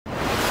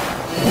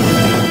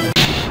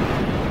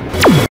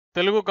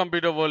Telugu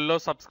computer వరల్డ్లో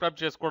subscribe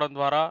చేసుకోవడం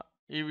ద్వారా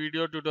ఈ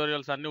వీడియో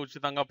ట్యూటోరియల్స్ అన్ని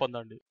ఉచితంగా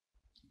పొందండి.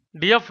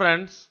 Dear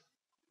friends,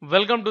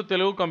 welcome to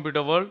Telugu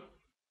computer world.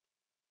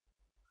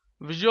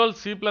 Visual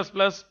C++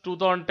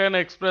 2010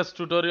 express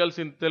tutorials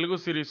in Telugu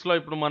సిరీస్లో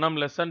ఇప్పుడు మనం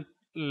లెసన్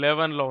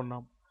 11లో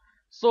ఉన్నాం.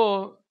 సో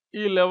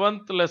ఈ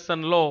 11th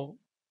లెసన్లో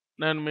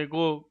నేను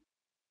మీకు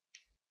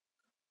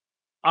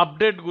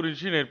అప్డేట్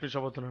గురించి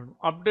నేర్పించబోతున్నాను.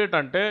 అప్డేట్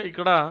అంటే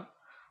ఇక్కడ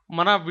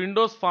మన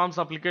విండోస్ ఫార్మ్స్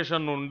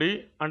అప్లికేషన్ నుండి,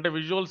 అంటే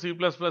విజువల్ C++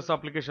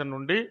 అప్లికేషన్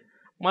నుండి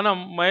మనం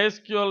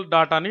MySQL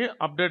డాటాని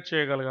అప్డేట్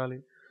చేయగలగాలి.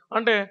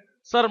 అంటే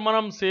సార్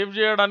మనం సేవ్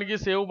చేయడానికి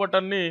సేవ్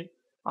బటన్ని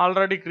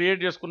ఆల్రెడీ క్రియేట్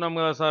చేసుకున్నాం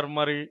కదా సార్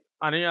మరి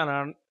అని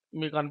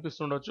మీకు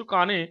అనిపిస్తుండొచ్చు.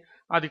 కానీ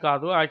అది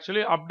కాదు.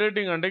 యాక్చువల్లీ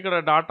అప్డేటింగ్ అంటే ఇక్కడ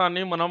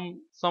డాటాని మనం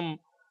సమ్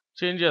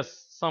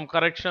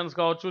కరెక్షన్స్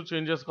కావచ్చు,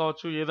 చేంజెస్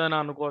కావచ్చు, ఏదైనా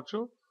అనుకోవచ్చు.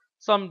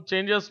 సమ్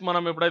చేంజెస్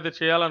మనం ఎప్పుడైతే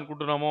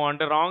చేయాలనుకుంటున్నామో,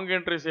 అంటే రాంగ్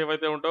ఎంట్రీస్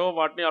ఏవైతే ఉంటాయో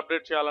వాటిని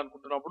అప్డేట్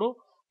చేయాలనుకుంటున్నప్పుడు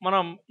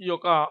మనం ఈ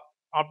యొక్క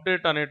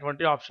అప్డేట్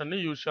అనేటువంటి ఆప్షన్ని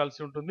యూజ్ చేయాల్సి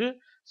ఉంటుంది.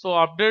 సో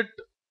అప్డేట్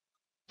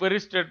క్వెరీ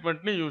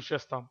స్టేట్మెంట్ని యూజ్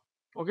చేస్తాం.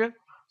 ఓకే,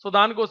 సో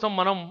దానికోసం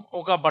మనం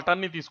ఒక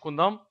బటన్ని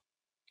తీసుకుందాం.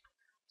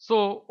 సో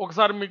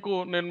ఒకసారి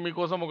నేను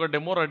మీకోసం ఒక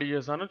డెమో రెడీ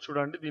చేశాను,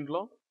 చూడండి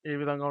దీంట్లో ఏ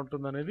విధంగా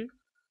ఉంటుందనేది.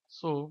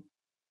 సో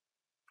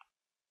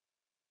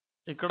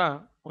ఇక్కడ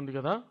ఉంది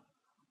కదా,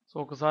 సో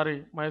ఒకసారి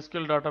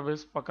MySQL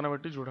డేటాబేస్ పక్కన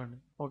పెట్టి చూడండి.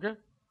 ఓకే,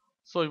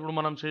 సో ఇప్పుడు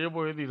మనం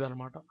చేయబోయేది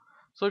ఇదనమాట.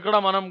 సో ఇక్కడ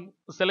మనం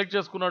సెలెక్ట్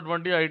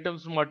చేసుకున్నటువంటి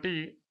ఐటమ్స్ బట్టి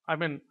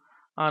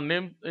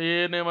నేమ్, ఏ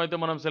నేమ్ అయితే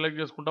మనం సెలెక్ట్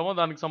చేసుకుంటామో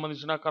దానికి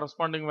సంబంధించిన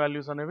కరస్పాండింగ్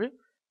వాల్యూస్ అనేవి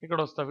ఇక్కడ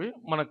వస్తాయి,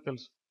 మనకు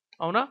తెలుసు,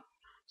 అవునా?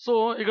 సో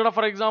ఇక్కడ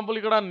ఫర్ ఎగ్జాంపుల్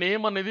ఇక్కడ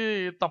నేమ్ అనేది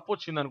తప్పు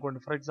వచ్చింది అనుకోండి.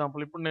 ఫర్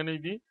ఎగ్జాంపుల్ ఇప్పుడు నేను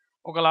ఇది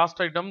ఒక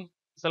లాస్ట్ ఐటమ్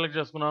సెలెక్ట్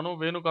చేసుకున్నాను,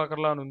 వేణు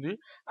కాకర్లా అని ఉంది.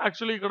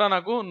 యాక్చువల్లీ ఇక్కడ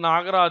నాకు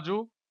నాగరాజు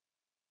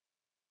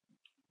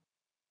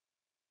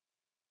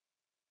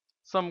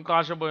సమ్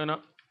కాశపోయిన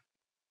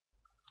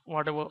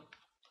వాటెవర్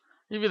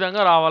ఈ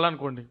విధంగా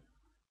రావాలనుకోండి.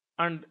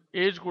 అండ్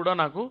ఏజ్ కూడా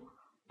నాకు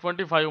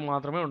 25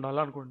 మాత్రమే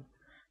ఉండాలనుకోండి.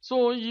 సో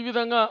ఈ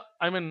విధంగా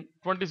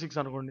 26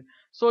 అనుకోండి.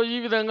 సో ఈ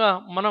విధంగా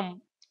మనం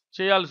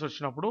చేయాల్సి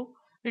వచ్చినప్పుడు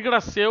ఇక్కడ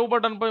సేవ్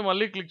బటన్పై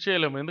మళ్ళీ క్లిక్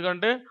చేయలేము,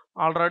 ఎందుకంటే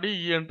ఆల్రెడీ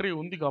ఈ ఎంట్రీ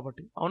ఉంది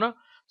కాబట్టి, అవునా?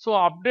 సో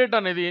అప్డేట్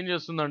అనేది ఏం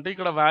చేస్తుందంటే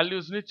ఇక్కడ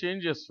వాల్యూస్ని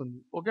చేంజ్ చేస్తుంది.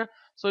 ఓకే,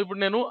 సో ఇప్పుడు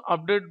నేను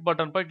అప్డేట్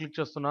బటన్పై క్లిక్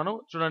చేస్తున్నాను.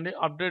 చూడండి,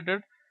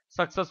 అప్డేటెడ్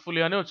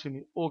సక్సెస్ఫుల్లీ అని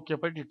వచ్చింది.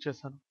 ఓకేపై క్లిక్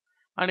చేశాను.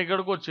 అండ్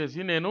ఇక్కడికి వచ్చేసి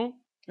నేను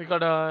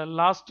ఇక్కడ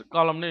లాస్ట్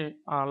కాలంని,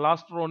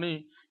 లాస్ట్ రోని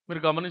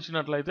మీరు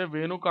గమనించినట్లయితే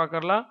వేణు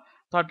కాకర్లా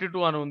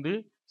 32 అని ఉంది.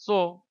 సో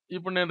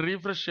ఇప్పుడు నేను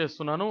రీఫ్రెష్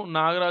చేస్తున్నాను,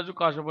 నాగరాజు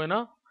కాశపోయిన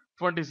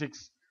 26.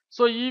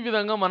 సో ఈ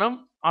విధంగా మనం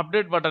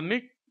అప్డేట్ బటన్ని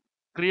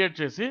క్రియేట్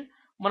చేసి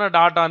మన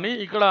డాటాని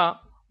ఇక్కడ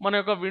మన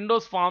యొక్క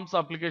విండోస్ ఫార్మ్స్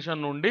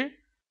అప్లికేషన్ నుండి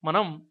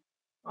మనం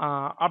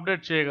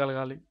అప్డేట్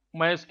చేయగలగాలి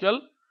MySQL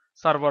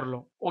సర్వర్లో.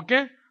 Okay,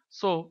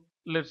 so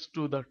let's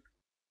do that.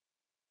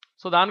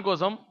 So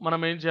దానికోసం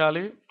మనం ఏం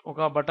చేయాలి,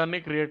 ఒక బటన్ని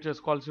క్రియేట్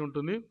చేసుకోవాల్సి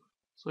ఉంటుంది.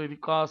 సో ఇది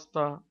కాస్త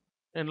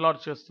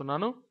ఎన్లార్జ్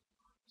చేస్తున్నాను.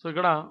 సో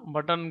ఇక్కడ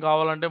బటన్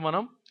కావాలంటే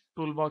మనం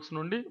టూల్ బాక్స్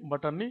నుండి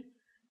బటన్ని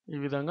ఈ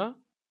విధంగా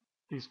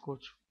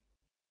తీసుకోవచ్చు.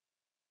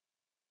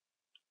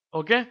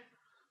 ఓకే,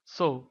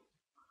 సో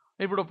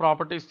ఇప్పుడు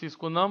ప్రాపర్టీస్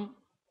తీసుకుందాం.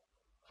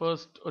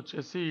 ఫస్ట్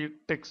వచ్చేసి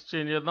టెక్స్ట్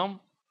చేంజ్ చేద్దాం,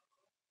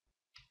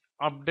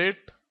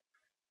 అప్డేట్,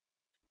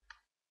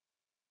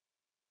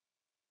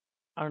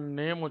 అండ్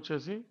నేమ్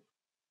వచ్చేసి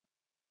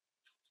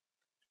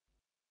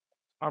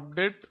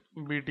అప్డేట్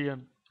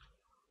BTN.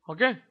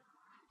 ఓకే,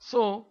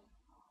 సో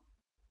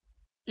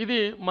ఇది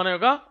మన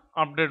యొక్క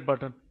అప్డేట్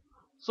బటన్.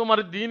 సో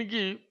మరి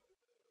దీనికి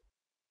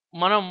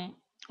మనం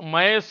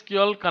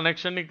MySQL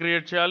కనెక్షన్ని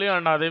క్రియేట్ చేయాలి.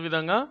 అండ్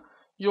అదేవిధంగా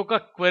ఈ యొక్క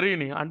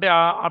క్వెరీని, అంటే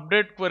ఆ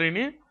అప్డేట్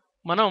క్వెరీని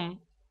మనం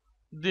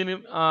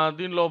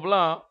దీని లోపల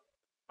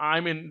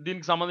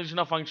దీనికి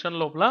సంబంధించిన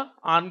ఫంక్షన్ లోపల,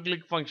 ఆన్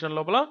క్లిక్ ఫంక్షన్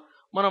లోపల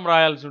మనం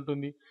రాయాల్సి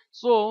ఉంటుంది.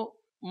 సో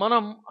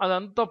మనం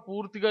అదంతా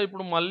పూర్తిగా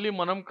ఇప్పుడు మళ్ళీ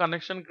మనం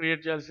కనెక్షన్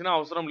క్రియేట్ చేయాల్సిన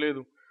అవసరం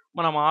లేదు.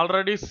 మనం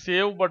ఆల్రెడీ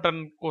సేవ్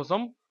బటన్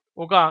కోసం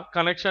ఒక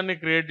కనెక్షన్ని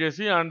క్రియేట్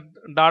చేసి అండ్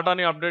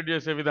డాటాని అప్డేట్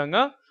చేసే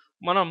విధంగా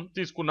మనం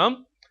తీసుకున్నాం.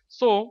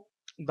 సో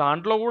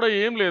దాంట్లో కూడా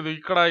ఏం లేదు,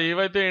 ఇక్కడ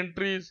ఏవైతే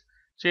ఎంట్రీస్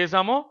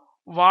చేసామో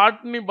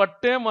వాటిని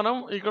బట్టే మనం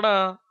ఇక్కడ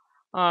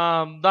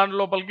దాని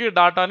లోపలికి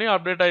డాటాని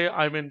అప్డేట్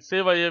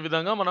సేవ్ అయ్యే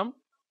విధంగా మనం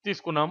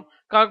తీసుకున్నాం.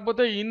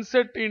 కాకపోతే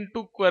ఇన్సెట్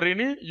ఇంటూ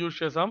క్వెరీని యూజ్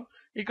చేసాం,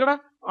 ఇక్కడ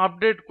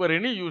అప్డేట్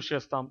క్వెరీని యూజ్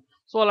చేస్తాం.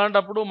 సో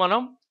అలాంటప్పుడు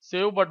మనం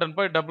సేవ్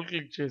బటన్పై డబుల్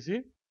క్లిక్ చేసి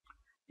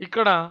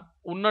ఇక్కడ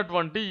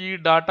ఉన్నటువంటి ఈ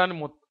డాటాని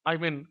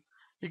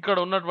ఇక్కడ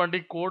ఉన్నటువంటి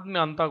కోడ్ని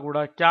అంతా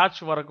కూడా క్యాచ్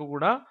వరకు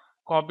కూడా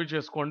కాపీ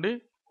చేసుకోండి.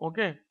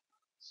 ఓకే,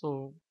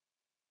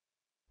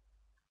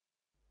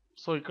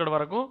 సో ఇక్కడ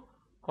వరకు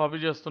కాపీ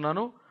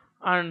చేస్తున్నాను.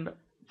 అండ్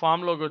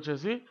ఫామ్లోకి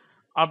వచ్చేసి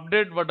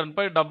అప్డేట్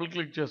బటన్పై డబుల్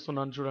క్లిక్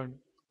చేస్తున్నాను, చూడండి.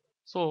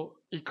 సో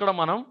ఇక్కడ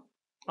మనం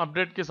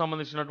అప్డేట్కి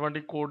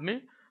సంబంధించినటువంటి కోడ్ని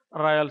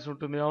రాయాల్సి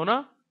ఉంటుంది, అవునా?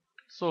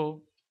 సో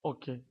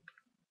ఓకే,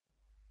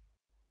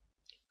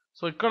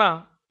 సో ఇక్కడ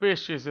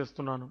పేస్ట్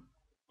చేసేస్తున్నాను.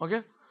 ఓకే,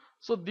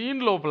 సో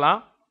దీని లోపల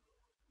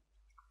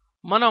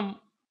మనం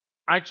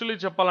యాక్చువల్లీ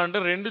చెప్పాలంటే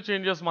 2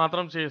 చేంజెస్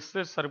మాత్రం చేస్తే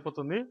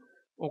సరిపోతుంది.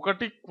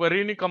 ఒకటి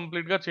క్వెరీని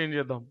కంప్లీట్గా చేంజ్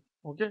చేద్దాం.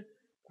 ఓకే,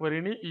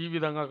 క్వరీని ఈ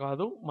విధంగా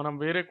కాదు, మనం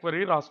వేరే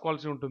క్వరీ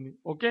రాసుకోవాల్సి ఉంటుంది.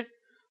 ఓకే,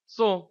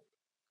 సో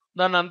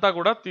దాన్ని అంతా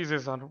కూడా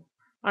తీసేసాను.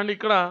 అండ్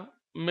ఇక్కడ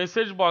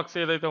మెసేజ్ బాక్స్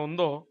ఏదైతే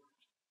ఉందో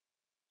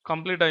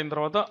కంప్లీట్ అయిన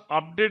తర్వాత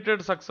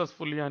అప్డేటెడ్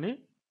సక్సెస్ఫుల్లీ అని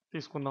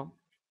తీసుకుందాం.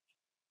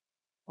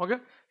 ఓకే,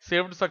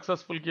 సేవ్డ్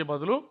సక్సెస్ఫుల్కి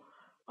బదులు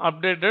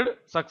అప్డేటెడ్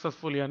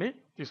సక్సెస్ఫుల్లీ అని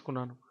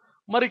తీసుకున్నాను.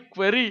 మరి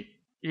క్వెరీ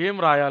ఏం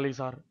రాయాలి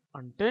సార్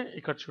అంటే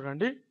ఇక్కడ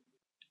చూడండి,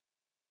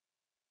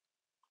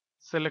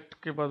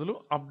 సెలెక్ట్కి బదులు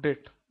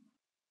అప్డేట్.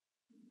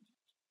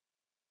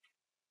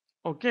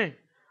 ఓకే,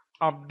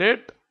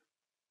 అప్డేట్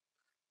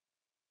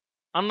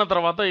అన్న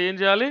తర్వాత ఏం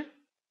చేయాలి,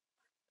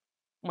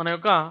 మన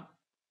యొక్క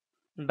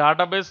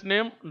డేటాబేస్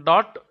నేమ్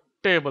డాట్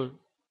టేబుల్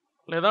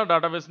లేదా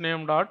database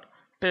name dot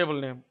table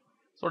name.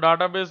 So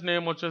database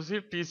name వచ్చేసి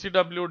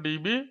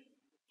TCWDB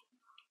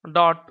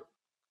డాట్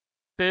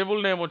టేబుల్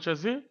నేమ్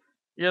వచ్చేసి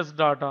ఎస్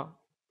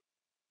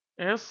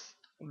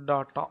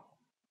డాటా.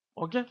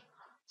 ఓకే,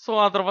 సో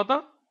ఆ తర్వాత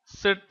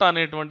సెట్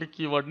అనేటువంటి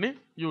కీవర్డ్ని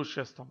యూజ్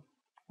చేస్తాం.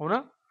 అవునా,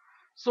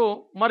 సో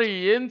మరి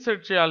ఏం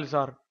సెట్ చేయాలి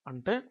సార్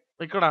అంటే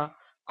ఇక్కడ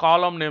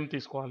కాలం నేమ్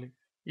తీసుకోవాలి,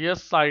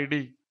 SID.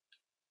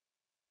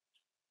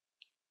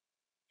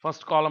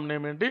 ఫస్ట్ కాలం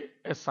నేమ్ ఏంటి,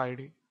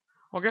 SID.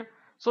 ఓకే,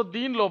 సో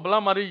దీని లోపల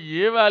మరి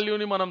ఏ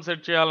వాల్యూని మనం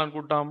సెట్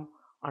చేయాలనుకుంటాం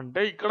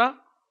అంటే ఇక్కడ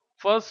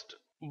ఫస్ట్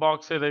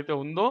బాక్స్ ఏదైతే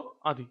ఉందో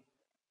అది.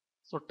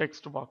 సో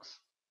టెక్స్ట్ బాక్స్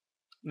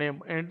నేమ్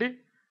ఏంటి,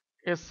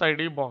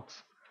 SID బాక్స్.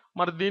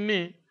 మరి దీన్ని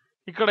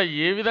ఇక్కడ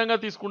ఏ విధంగా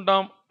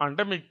తీసుకుంటాం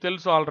అంటే మీకు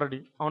తెలుసు ఆల్రెడీ.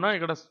 అవునా,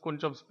 ఇక్కడ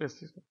కొంచెం స్పేస్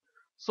తీసుకుంటాం.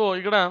 సో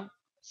ఇక్కడ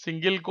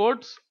సింగిల్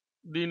కోట్స్,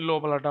 దీని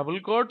లోపల డబుల్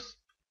కోట్స్,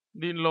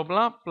 దీని లోపల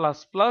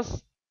ప్లస్ ప్లస్,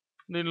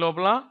 దీని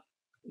లోపల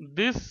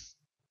దిస్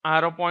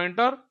ఆరో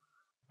పాయింటర్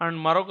అండ్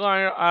మరొక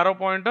ఆరో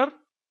పాయింటర్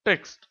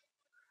టెక్స్ట్.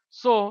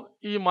 సో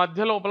ఈ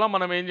మధ్య లోపల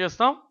మనం ఏం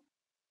చేస్తాం,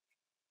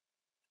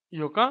 ఈ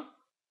యొక్క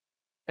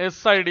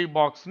SID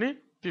బాక్స్ని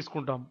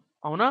తీసుకుంటాం.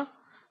 అవునా,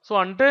 సో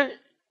అంటే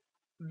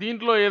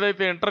దీంట్లో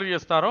ఏదైతే ఎంటర్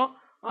చేస్తారో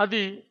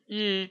అది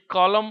ఈ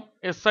కాలం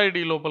SID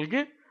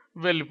లోపలికి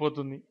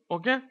వెళ్ళిపోతుంది.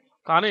 ఓకే,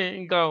 కానీ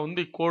ఇంకా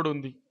ఉంది, కోడ్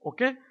ఉంది.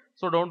 Okay,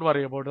 so don't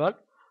worry about that.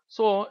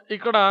 So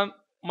ఇక్కడ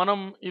మనం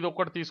ఇది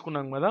ఒకటి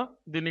తీసుకున్నాం కదా,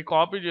 దీన్ని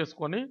కాపీ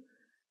చేసుకొని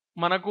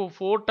మనకు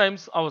 4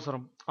 టైమ్స్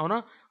అవసరం. అవునా,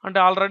 అంటే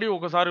ఆల్రెడీ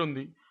ఒకసారి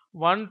ఉంది,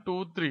 1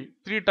 2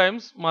 3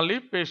 టైమ్స్ మళ్ళీ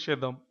పేస్ట్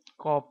చేద్దాం.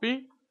 Copy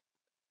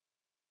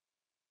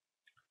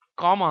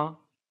comma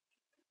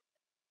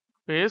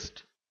paste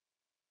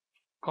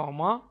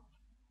comma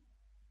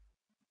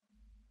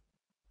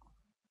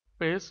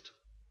paste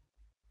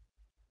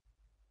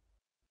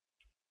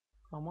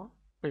comma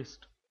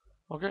paste.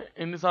 Okay,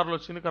 ఎన్నిసార్లు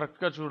వచ్చింది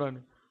కరెక్ట్గా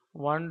చూడండి,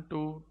 1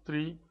 2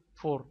 3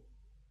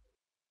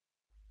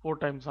 4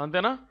 టైమ్స్,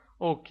 అంతేనా.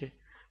 ఓకే,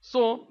 సో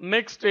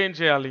నెక్స్ట్ ఏం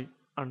చేయాలి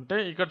అంటే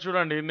ఇక్కడ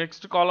చూడండి,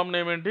 నెక్స్ట్ కాలం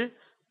నేమ్ ఏంటి,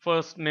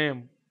 ఫస్ట్ నేమ్.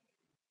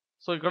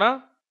 సో ఇక్కడ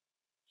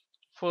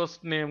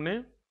ఫస్ట్ నేమ్ని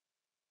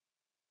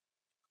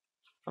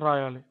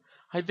రాయాలి.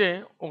 అయితే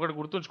ఒకటి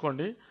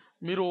గుర్తుంచుకోండి,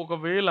 మీరు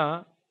ఒకవేళ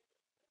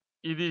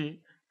ఇది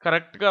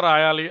కరెక్ట్గా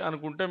రాయాలి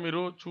అనుకుంటే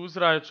మీరు చూసి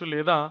రాయొచ్చు,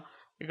 లేదా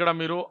ఇక్కడ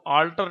మీరు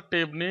ఆల్టర్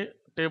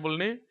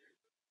టేబుల్ని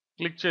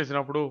క్లిక్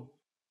చేసినప్పుడు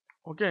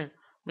ఓకే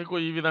మీకు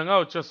ఈ విధంగా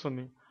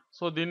వచ్చేస్తుంది.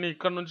 సో దీన్ని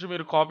ఇక్కడ నుంచి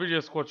మీరు కాపీ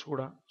చేసుకోవచ్చు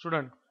కూడా.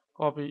 చూడండి,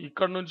 కాపీ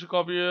ఇక్కడ నుంచి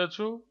కాపీ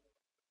చేయొచ్చు,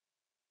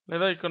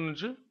 లేదా ఇక్కడ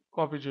నుంచి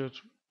కాపీ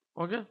చేయొచ్చు.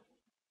 ఓకే,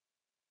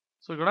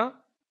 సో ఇక్కడ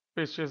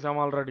పేస్ట్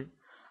చేసాము ఆల్రెడీ.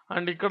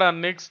 అండ్ ఇక్కడ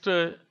నెక్స్ట్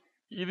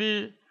ఇది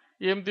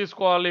ఏం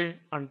తీసుకోవాలి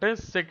అంటే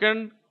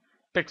second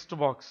text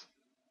box,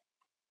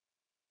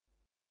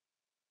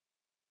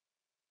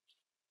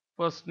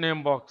 first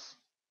name box.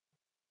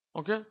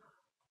 Okay,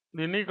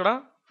 దీన్ని ఇక్కడ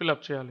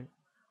ఫిల్అప్ చేయాలి.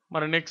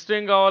 మరి నెక్స్ట్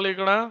ఏం కావాలి,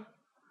 ఇక్కడ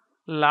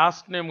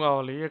లాస్ట్ నేమ్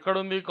కావాలి.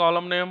 ఎక్కడుంది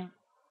కాలం name,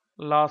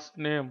 last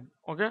name.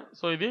 Okay,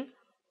 so ఇది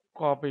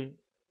కాపీ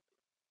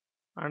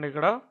అండ్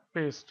ఇక్కడ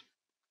పేస్ట్.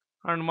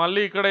 అండ్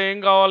మళ్ళీ ఇక్కడ ఏం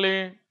కావాలి,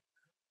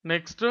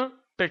 నెక్స్ట్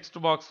టెక్స్ట్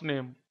బాక్స్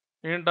నేమ్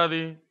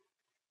ఏంటది,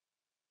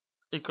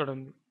 ఇక్కడ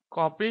ఉంది,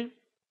 కాపీ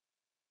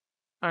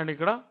అండ్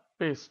ఇక్కడ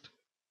పేస్ట్.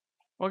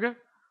 ఓకే,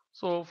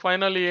 సో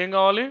ఫైనల్లీ ఏం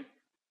కావాలి,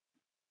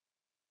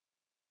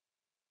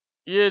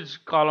 ఏజ్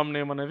కాలం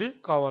నేమ్ అనేది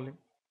కావాలి,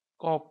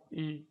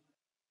 కాపీ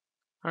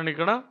అండ్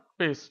ఇక్కడ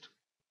పేస్ట్.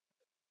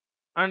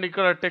 అండ్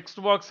ఇక్కడ టెక్స్ట్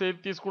బాక్స్ ఏది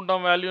తీసుకుంటాం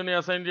వాల్యూని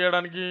అసైన్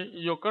చేయడానికి,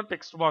 ఈ యొక్క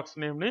టెక్స్ట్ బాక్స్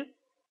నేమ్ని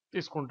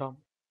తీసుకుంటాం.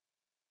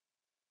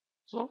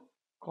 So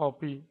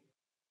copy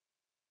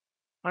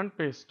and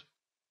paste.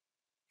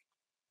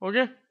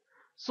 Okay,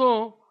 so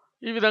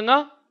ఈ విధంగా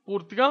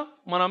పూర్తిగా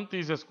మనం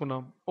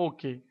తీసేసుకున్నాం.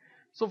 ఓకే,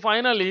 సో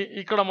ఫైనలీ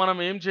ఇక్కడ మనం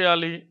ఏం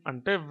చేయాలి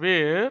అంటే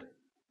వేర్,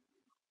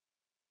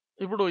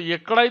 ఇప్పుడు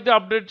ఎక్కడైతే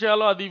అప్డేట్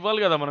చేయాలో అది ఇవ్వాలి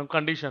కదా మనం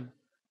condition.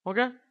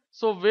 Okay,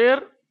 so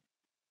where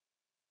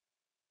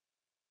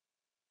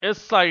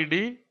SID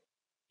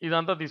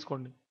ఇదంతా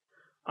తీసుకోండి.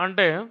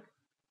 అంటే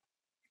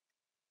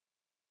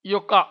ఈ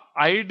యొక్క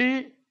ఐడి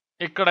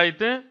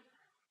ఎక్కడైతే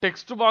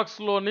టెక్స్ట్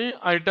బాక్స్లోని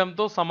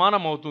ఐటెంతో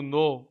సమానం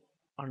అవుతుందో,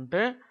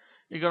 అంటే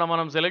ఇక్కడ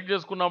మనం సెలెక్ట్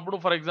చేసుకున్నప్పుడు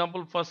ఫర్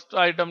ఎగ్జాంపుల్ ఫస్ట్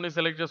ఐటెంని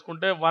సెలెక్ట్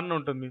చేసుకుంటే 1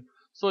 ఉంటుంది.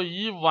 సో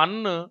ఈ 1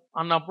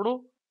 అన్నప్పుడు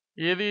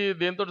ఏది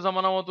దేనితోటి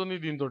సమానం అవుతుంది?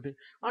 దీనితోటి.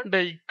 అంటే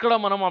ఇక్కడ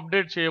మనం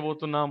అప్డేట్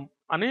చేయబోతున్నాం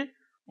అని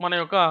మన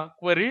యొక్క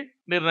క్వెరీ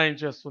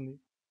నిర్ణయించేస్తుంది.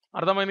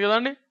 అర్థమైంది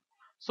కదండి?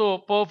 సో,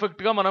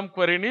 పర్ఫెక్ట్‌గా మనం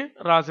క్వెరీని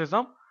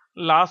రాసేసాం.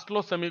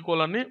 లాస్ట్‌లో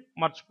సెమీకోలన్‌ని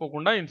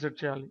మర్చిపోకుండా ఇన్సర్ట్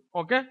చేయాలి.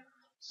 ఓకే.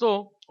 So,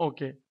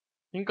 okay.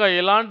 ఇంకా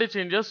ఎలాంటి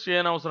చేంజెస్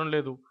చేయనవసరం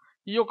లేదు.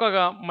 ఈ యొక్క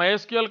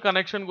MySQL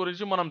కనెక్షన్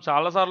గురించి మనం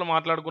చాలా సార్లు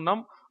మాట్లాడుకున్నాం.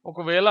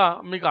 ఒకవేళ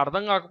మీకు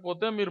అర్థం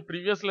కాకపోతే మీరు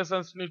ప్రీవియస్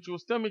లెసన్స్‌ని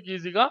చూస్తే మీకు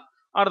ఈజీగా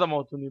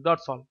అర్థమవుతుంది.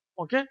 That's all.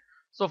 Okay.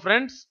 So,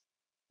 friends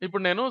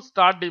ఇప్పుడు నేను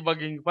స్టార్ట్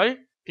డీబగ్గింగ్ పై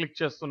క్లిక్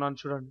చేస్తున్నాను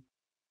చూడండి.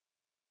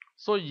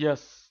 So,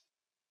 yes.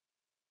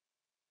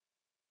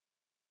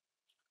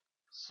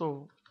 So,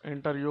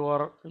 enter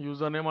your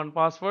user name and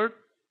password.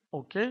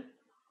 Okay.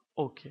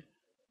 Okay.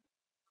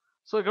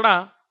 So, ఇక్కడ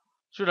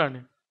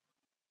చూడండి.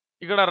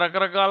 ఇక్కడ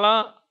రకరకాల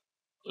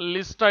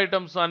లిస్ట్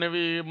ఐటమ్స్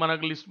అనేవి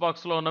మనకు లిస్ట్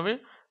బాక్స్‌లో ఉన్నవి.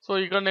 సో,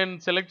 ఇక్కడ నేను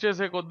సెలెక్ట్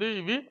చేసే కొద్దీ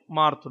ఇవి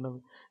మారుతున్నవి.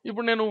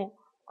 ఇప్పుడు నేను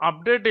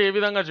అప్డేట్ ఏ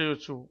విధంగా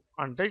చేయొచ్చు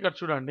అంటే ఇక్కడ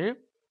చూడండి.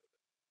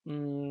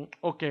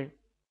 Okay.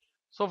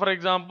 So, for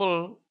example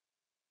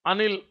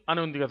Anil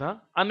అని ఉంది కదా!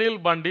 అనిల్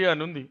బండి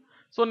అని ఉంది.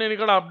 సో, నేను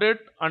ఇక్కడ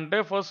అప్డేట్ అంటే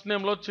ఫస్ట్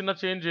నేమ్‌లో చిన్న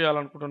చేంజ్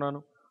చేయాలనుకుంటున్నాను.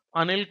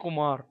 Anil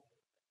Kumar.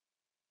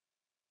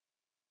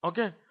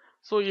 Okay.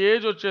 So,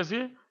 age వచ్చేసి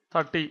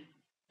 30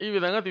 ఈ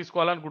విధంగా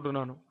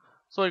తీసుకోవాలనుకుంటున్నాను.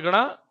 సో, ఇక్కడ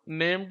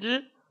నేమ్‌కి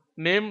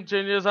నేమ్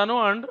చేంజ్ చేశాను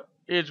అండ్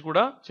ఏజ్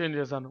కూడా చేంజ్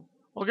చేశాను.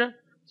 ఓకే.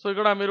 సో,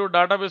 ఇక్కడ మీరు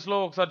డేటాబేస్‌లో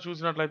ఒకసారి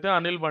చూసినట్లయితే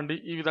అనిల్ బండి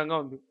ఈ విధంగా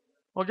ఉంది.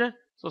 ఓకే.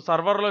 సో,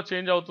 సర్వర్‌లో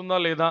చేంజ్ అవుతుందా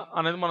లేదా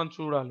అనేది మనం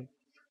చూడాలి.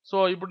 సో,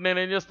 ఇప్పుడు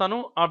నేనేం చేస్తాను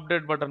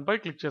అప్డేట్ బటన్ పై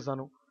క్లిక్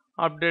చేశాను.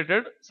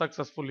 Updated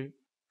successfully.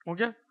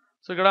 ఓకే.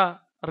 సో, ఇక్కడ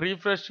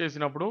రిఫ్రెష్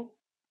చేసినప్పుడు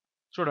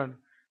చూడండి.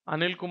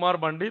 అనిల్ కుమార్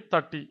బండి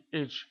 30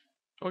 ఏజ్.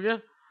 ఓకే.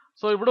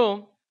 సో, ఇప్పుడు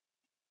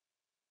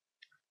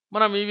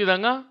మనం ఈ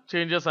విధంగా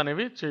చేంజెస్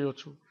అనేవి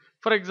చేయొచ్చు.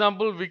 ఫర్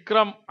ఎగ్జాంపుల్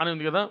విక్రమ్ అని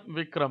ఉంది కదా!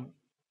 విక్రమ్.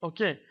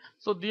 ఓకే.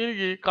 సో,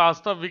 దీనికి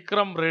కాస్త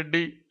విక్రమ్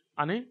రెడ్డి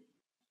అని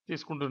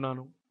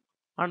తీసుకుంటున్నాను.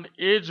 And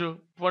age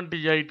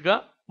 28గా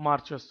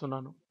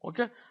మార్చేస్తున్నాను.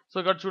 ఓకే. సో,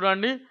 ఇక్కడ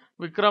చూడండి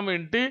విక్రమ్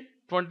ఇంటి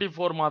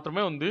 24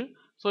 మాత్రమే ఉంది.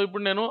 సో,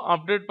 ఇప్పుడు నేను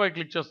అప్డేట్ పై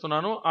క్లిక్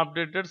చేస్తున్నాను.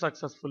 Updated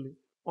successfully.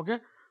 ఓకే.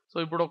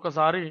 సో, ఇప్పుడు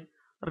ఒక్కసారి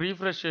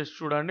రిఫ్రెష్ చేసి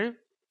చూడండి.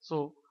 సో,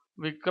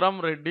 విక్రమ్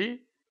రెడ్డి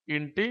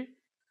ఇంటి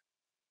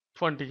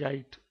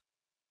 28.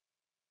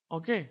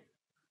 ఓకే.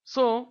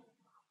 సో,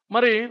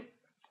 మరి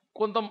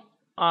కొంత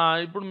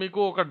ఇప్పుడు మీకు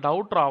ఒక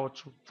డౌట్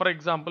రావచ్చు. ఫర్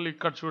ఎగ్జాంపుల్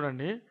ఇక్కడ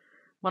చూడండి.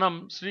 మనం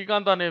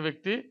శ్రీకాంత్ అనే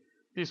వ్యక్తి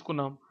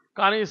తీసుకున్నాం.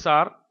 కానీ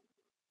సార్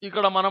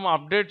ఇక్కడ మనం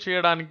అప్డేట్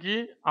చేయడానికి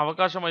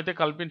అవకాశం అయితే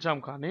కల్పించాం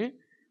కానీ,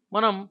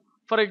 మనం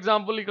ఫర్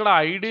ఎగ్జాంపుల్ ఇక్కడ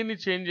ఐడీని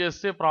చేంజ్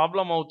చేస్తే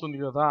ప్రాబ్లమ్ అవుతుంది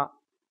కదా!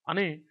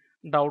 అని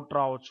డౌట్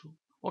రావచ్చు.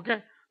 ఓకే.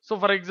 సో,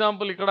 ఫర్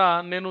ఎగ్జాంపుల్ ఇక్కడ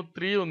నేను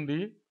 3 ఉంది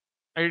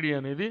ఐడీ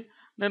అనేది.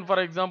 నేను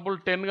ఫర్ ఎగ్జాంపుల్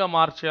 10గా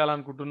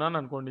మార్చేయాలనుకుంటున్నాను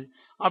అనుకోండి.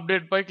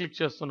 అప్డేట్ పై క్లిక్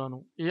చేస్తున్నాను.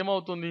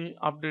 ఏమవుతుంది?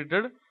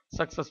 అప్డేటెడ్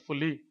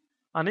సక్సెస్‌ఫుల్లీ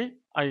అని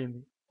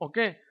అయింది.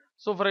 ఓకే.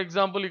 సో, ఫర్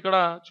ఎగ్జాంపుల్ ఇక్కడ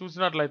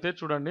చూసినట్లయితే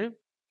చూడండి.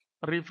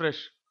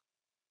 రిఫ్రెష్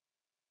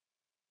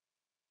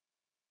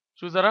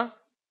చూసారా?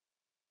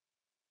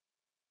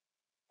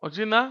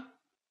 వచ్చిందా?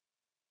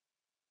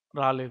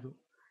 రాలేదు.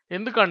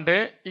 ఎందుకంటే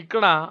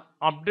ఇక్కడ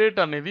అప్డేట్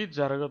అనేది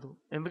జరగదు.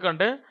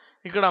 ఎందుకంటే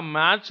ఇక్కడ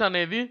మ్యాచ్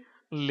అనేది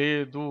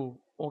లేదు.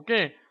 ఓకే.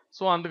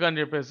 సో, అందుకని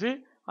చెప్పేసి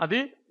అది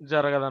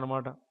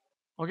జరగదనమాట.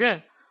 ఓకే.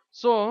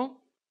 సో,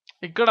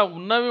 ఇక్కడ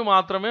ఉన్నవి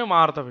మాత్రమే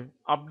మారతవి.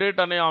 అప్డేట్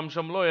అనే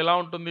అంశంలో ఎలా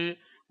ఉంటుంది?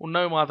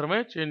 ఉన్నవి మాత్రమే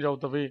చేంజ్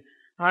అవుతవి.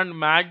 అండ్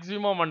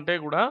మాక్సిమం అంటే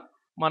కూడా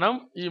మనం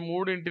ఈ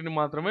మూడింటిని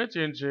మాత్రమే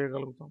చేంజ్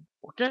చేయగలుగుతాం.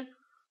 ఓకే.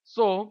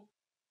 సో,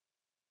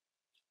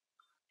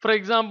 ఫర్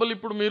ఎగ్జాంపుల్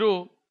ఇప్పుడు మీరు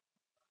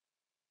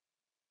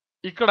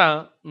ఇక్కడ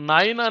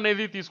 9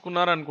 అనేది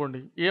తీసుకున్నారనుకోండి.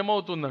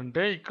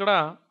 ఏమవుతుందంటే ఇక్కడ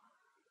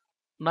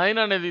 9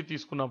 అనేది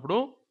తీసుకున్నప్పుడు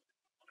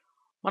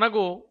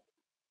మనకు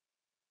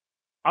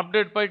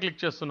అప్డేట్ పై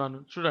క్లిక్ చేస్తున్నాను.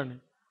 చూడండి.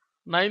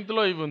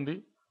 9థ్‌లో ఇవి ఉంది.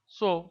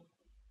 సో,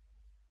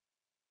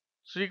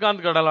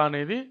 శ్రీకాంత్ గడల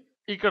అనేది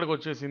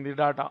ఇక్కడికొచ్చేసింది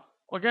డాటా.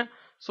 ఓకే.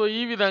 సో,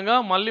 ఈ విధంగా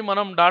మళ్ళీ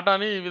మనం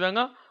డాటాని ఈ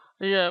విధంగా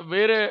ఇగ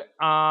వేరే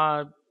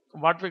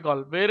వాట్ వి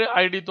కాల్ వేరే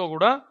ఐడీతో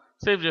కూడా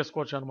సేవ్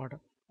చేసుకోవచ్చనమాట.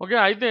 ఓకే.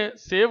 అయితే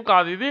సేవ్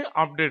కాదు ఇది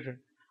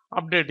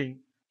అప్డేటింగ్.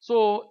 సో,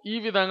 ఈ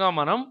విధంగా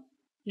మనం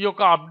ఈ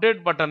యొక్క అప్డేట్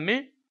బటన్‌ని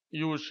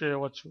యూజ్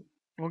చేయవచ్చు.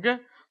 ఓకే.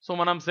 సో,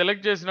 మనం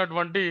సెలెక్ట్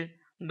చేసినటువంటి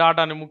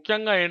డాటాని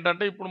ముఖ్యంగా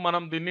ఏంటంటే ఇప్పుడు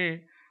మనం దీన్ని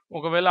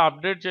ఒకవేళ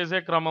అప్డేట్ చేసే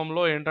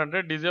క్రమంలో ఏంటంటే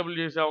డిజేబుల్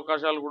చేసే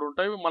అవకాశాలు కూడా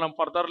ఉంటాయి. మనం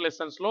ఫర్దర్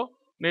లెసన్స్‌లో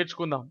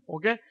నేర్చుకుందాం.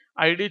 ఓకే.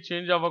 ఐడీ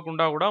చేంజ్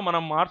అవ్వకుండా కూడా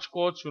మనం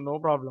మార్చుకోవచ్చు. No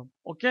problem.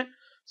 ఓకే.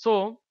 సో,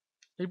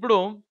 ఇప్పుడు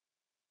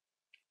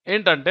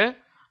ఏంటంటే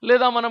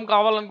లేదా మనం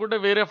కావాలనుకుంటే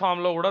వేరే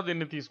ఫామ్‌లో కూడా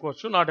దీన్ని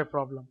తీసుకోవచ్చు. Not a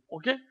problem.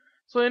 Okay.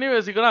 So,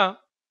 anyways ఇక్కడ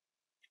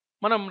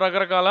మనం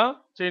రకరకాల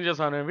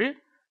చేంజెస్ అనేవి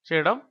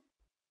చేయడం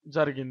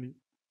జరిగింది.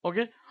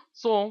 ఓకే.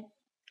 సో,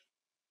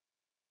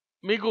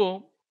 మీకు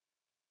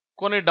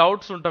కొన్ని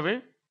డౌట్స్ ఉంటవి.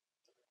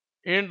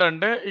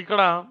 ఏంటంటే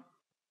ఇక్కడ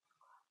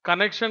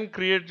కనెక్షన్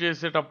క్రియేట్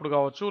చేసేటప్పుడు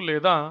కావచ్చు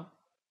లేదా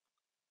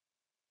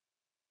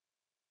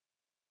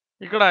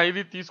ఇక్కడ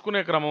ఇది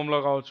తీసుకునే క్రమంలో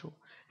కావచ్చు.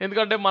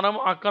 ఎందుకంటే మనం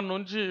అక్కడి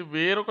నుంచి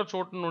వేరొక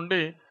చోటు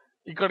నుండి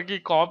ఇక్కడికి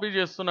కాపీ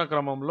చేస్తున్న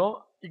క్రమంలో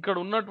ఇక్కడ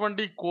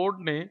ఉన్నటువంటి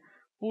కోడ్ని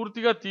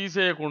పూర్తిగా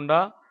తీసేయకుండా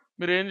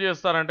మీరు ఏం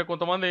చేస్తారంటే,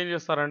 కొంతమంది ఏం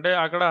చేస్తారంటే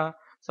అక్కడ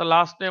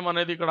లాస్ట్ నేమ్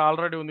అనేది ఇక్కడ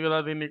ఆల్రెడీ ఉంది కదా,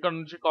 దీన్ని ఇక్కడ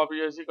నుంచి కాపీ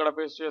చేసి ఇక్కడ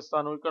పేస్ట్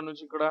చేస్తాను, ఇక్కడ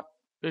నుంచి ఇక్కడ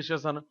పేస్ట్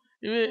చేస్తాను.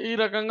 ఈ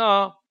రకంగా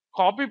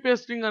కాపీ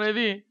పేస్టింగ్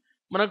అనేది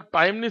మనకు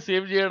టైంని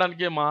సేవ్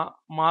చేయడానికే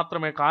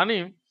మాత్రమే, కానీ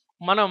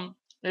మనం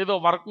ఏదో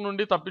వర్క్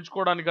నుండి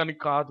తప్పించుకోవడానికని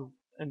కాదు.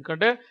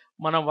 ఎందుకంటే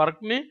మన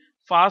వర్క్ని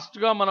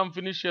ఫాస్ట్గా మనం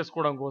ఫినిష్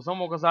చేసుకోవడం కోసం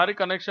ఒకసారి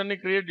కనెక్షన్ని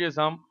క్రియేట్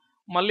చేసాం,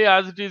 మళ్ళీ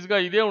యాజ్ ఇట్ ఈస్గా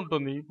ఇదే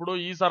ఉంటుంది. ఇప్పుడు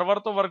ఈ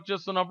సర్వర్తో వర్క్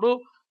చేస్తున్నప్పుడు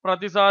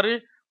ప్రతిసారి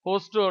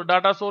హోస్ట్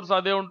డేటా సోర్స్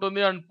అదే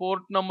ఉంటుంది, అండ్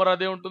పోర్ట్ నెంబర్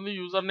అదే ఉంటుంది,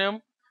 యూజర్ నేమ్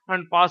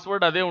అండ్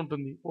పాస్వర్డ్ అదే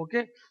ఉంటుంది.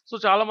 ఓకే, సో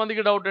చాలా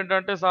మందికి డౌట్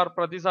ఏంటంటే, సార్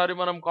ప్రతిసారి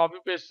మనం కాపీ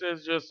పేస్ట్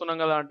చేస్తున్నాం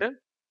కదా అంటే,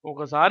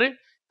 ఒకసారి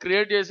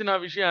క్రియేట్ చేసిన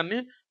విషయాన్ని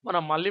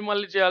మనం మళ్ళీ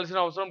మళ్ళీ చేయాల్సిన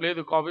అవసరం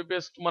లేదు. కాపీ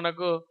పేస్ట్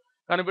మనకు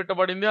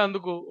కనిపెట్టబడింది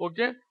అందుకు.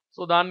 ఓకే,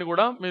 సో దాన్ని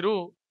కూడా మీరు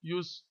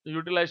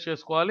యూటిలైజ్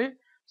చేసుకోవాలి.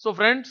 సో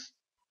ఫ్రెండ్స్,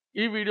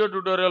 ఈ వీడియో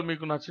ట్యూటోరియల్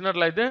మీకు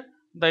నచ్చినట్లయితే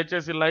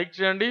దయచేసి లైక్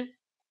చేయండి.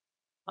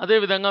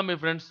 అదేవిధంగా మీ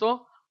ఫ్రెండ్స్తో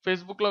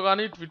ఫేస్బుక్లో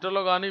కానీ,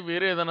 ట్విట్టర్లో కానీ,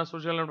 వేరే ఏదైనా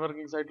సోషల్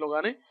నెట్వర్కింగ్ సైట్లో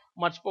కానీ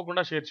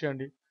మర్చిపోకుండా షేర్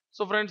చేయండి.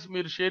 సో ఫ్రెండ్స్,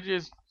 మీరు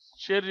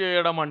షేర్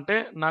చేయడం అంటే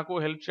నాకు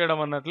హెల్ప్ చేయడం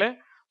అన్నట్లే.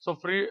 సో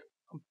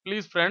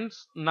ప్లీజ్ ఫ్రెండ్స్,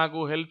 నాకు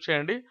హెల్ప్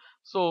చేయండి.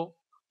 సో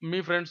మీ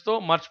ఫ్రెండ్స్తో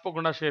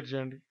మర్చిపోకుండా షేర్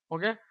చేయండి.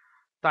 Okay,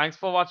 thanks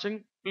for watching.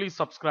 Please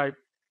subscribe.